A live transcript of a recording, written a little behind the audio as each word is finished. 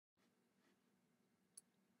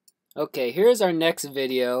Okay, here's our next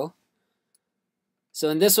video. So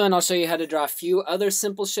in this one, I'll show you how to draw a few other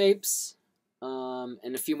simple shapes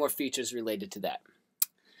and a few more features related to that.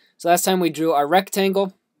 So last time we drew our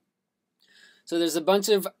rectangle. So there's a bunch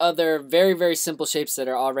of other very, very simple shapes that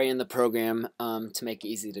are already in the program to make it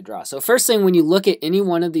easy to draw. So first thing, when you look at any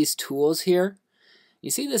one of these tools here,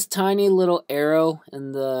 you see this tiny little arrow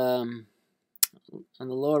in the on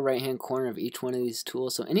the lower right hand corner of each one of these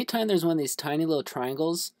tools. So anytime there's one of these tiny little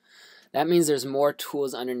triangles, that means there's more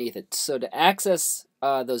tools underneath it. So to access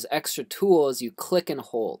those extra tools, you click and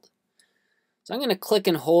hold. So I'm going to click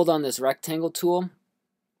and hold on this rectangle tool.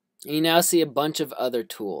 And you now see a bunch of other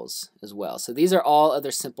tools as well. So these are all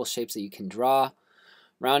other simple shapes that you can draw.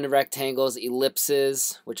 Rounded rectangles,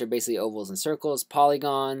 ellipses, which are basically ovals and circles,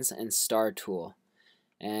 polygons, and star tool.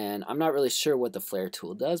 And I'm not really sure what the flare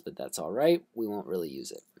tool does, but that's all right. We won't really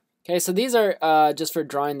use it. Okay, so these are just for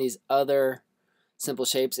drawing these other simple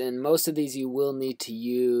shapes, and most of these you will need to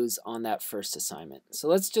use on that first assignment. So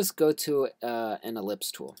let's just go to an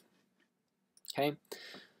ellipse tool. Okay,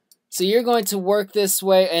 so you're going to work this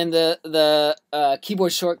way, and the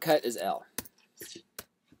keyboard shortcut is L.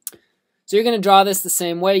 So you're going to draw this the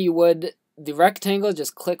same way you would the rectangle.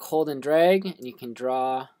 Just click, hold, and drag, and you can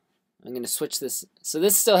draw. I'm going to switch this. So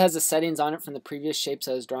this still has the settings on it from the previous shapes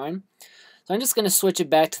I was drawing. So I'm just going to switch it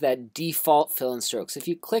back to that default fill and strokes. If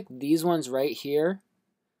you click these ones right here,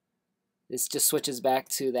 this just switches back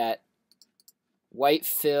to that white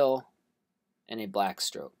fill and a black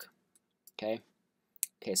stroke. Okay.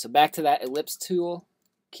 Okay, so back to that ellipse tool,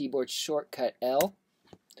 keyboard shortcut L.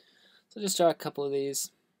 So just draw a couple of these.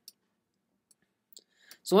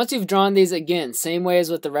 So once you've drawn these, again, same way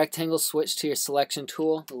as with the rectangle, switch to your selection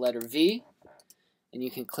tool, the letter V, and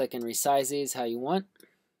you can click and resize these how you want.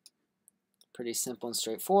 Pretty simple and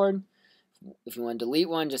straightforward. If you want to delete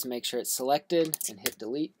one, just make sure it's selected and hit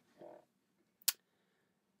delete.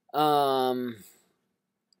 Alright,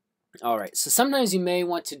 so sometimes you may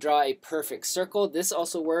want to draw a perfect circle. This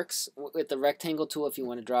also works with the rectangle tool if you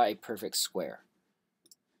want to draw a perfect square.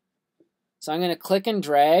 So I'm going to click and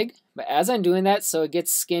drag, but as I'm doing that, so it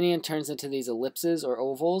gets skinny and turns into these ellipses or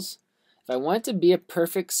ovals. If I want it to be a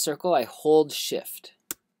perfect circle, I hold shift.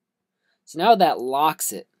 So now that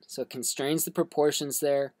locks it. So it constrains the proportions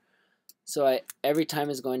there. So every time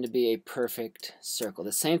is going to be a perfect circle.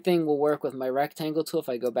 The same thing will work with my rectangle tool. If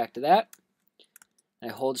I go back to that, I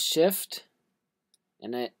hold shift,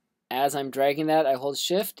 and as I'm dragging that, I hold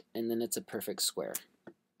shift, and then it's a perfect square.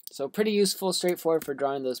 So pretty useful, straightforward for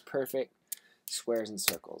drawing those perfect squares and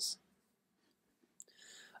circles.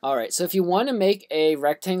 Alright, so if you want to make a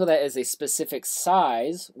rectangle that is a specific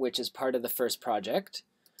size, which is part of the first project,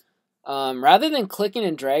 rather than clicking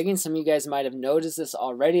and dragging, some of you guys might have noticed this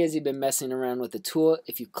already as you've been messing around with the tool.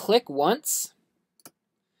 If you click once,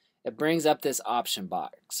 it brings up this option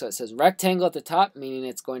box. So it says rectangle at the top, meaning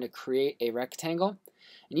it's going to create a rectangle.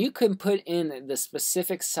 And you can put in the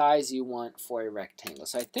specific size you want for a rectangle.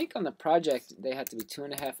 So I think on the project they have to be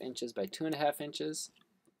 2.5 inches by 2.5 inches.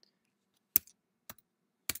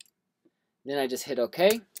 Then I just hit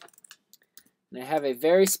OK. And I have a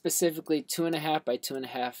very specifically 2.5 by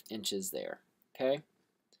 2.5 inches there. Okay.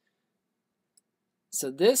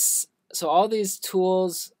 So all these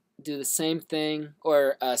tools do the same thing,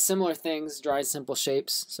 or similar things, drawing simple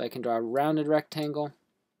shapes. So I can draw a rounded rectangle,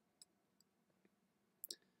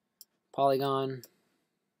 polygon,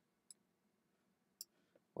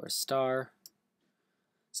 or a star.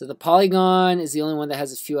 So the polygon is the only one that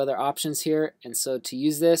has a few other options here, and so to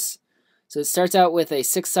use this, so it starts out with a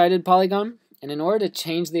 6-sided polygon, and in order to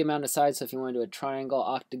change the amount of sides, so if you want to do a triangle,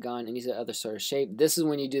 octagon, any other sort of shape, this is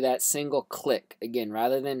when you do that single click. Again,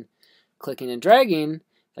 rather than clicking and dragging,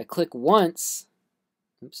 if I click once,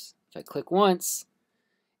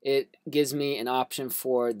 it gives me an option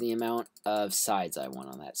for the amount of sides I want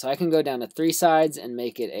on that. So I can go down to 3 sides and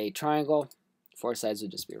make it a triangle. 4 sides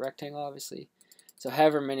would just be a rectangle, obviously. So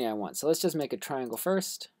however many I want. So let's just make a triangle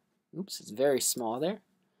first. Oops, it's very small there,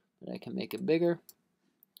 but I can make it bigger.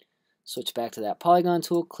 Switch back to that polygon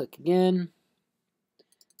tool, click again.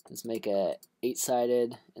 Let's make a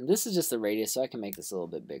 8-sided, and this is just the radius, so I can make this a little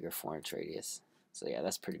bit bigger, 4-inch radius. So yeah,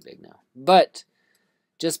 that's pretty big now. But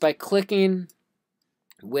just by clicking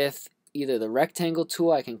with either the rectangle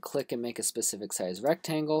tool, I can click and make a specific size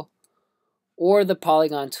rectangle, or the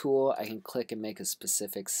polygon tool, I can click and make a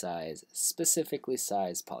specifically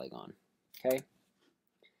sized polygon. Okay.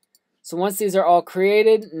 So once these are all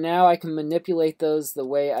created, now I can manipulate those the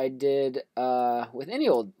way I did with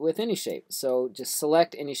any shape. So just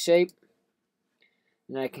select any shape,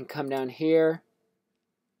 and I can come down here,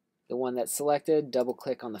 the one that's selected, double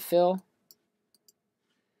click on the fill,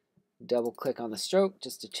 Double click on the stroke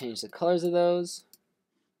just to change the colors of those.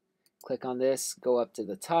 Click on this, go up to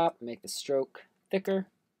the top, make the stroke thicker.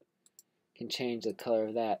 You can change the color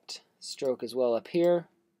of that stroke as well up here.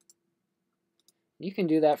 You can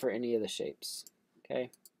do that for any of the shapes. Okay.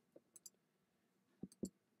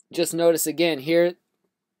 Just notice again here,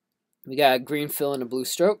 we got a green fill and a blue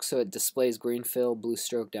stroke, so it displays green fill, blue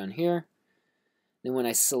stroke down here. Then when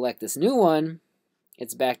I select this new one,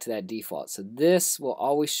 it's back to that default. So this will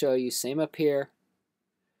always show you, same up here,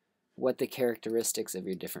 what the characteristics of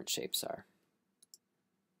your different shapes are.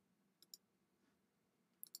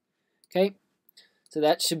 Okay, so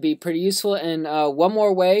that should be pretty useful. And one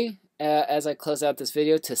more way, as I close out this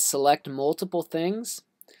video, to select multiple things.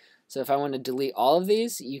 So if I want to delete all of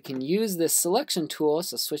these, you can use this selection tool.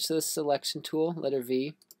 So switch to the selection tool, letter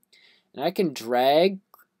V, and I can drag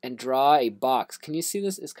and draw a box. Can you see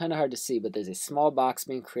this? It's kind of hard to see, but there's a small box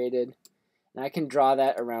being created, and I can draw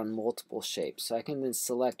that around multiple shapes. So I can then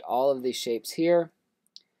select all of these shapes here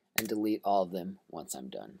and delete all of them once I'm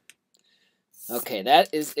done. Okay, that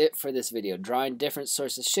is it for this video. Drawing different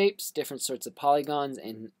sorts of shapes, different sorts of polygons,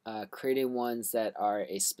 and creating ones that are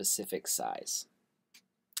a specific size.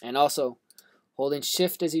 And also holding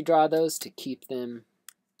Shift as you draw those to keep them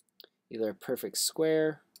either a perfect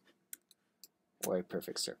square or a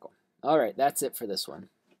perfect circle. Alright, that's it for this one.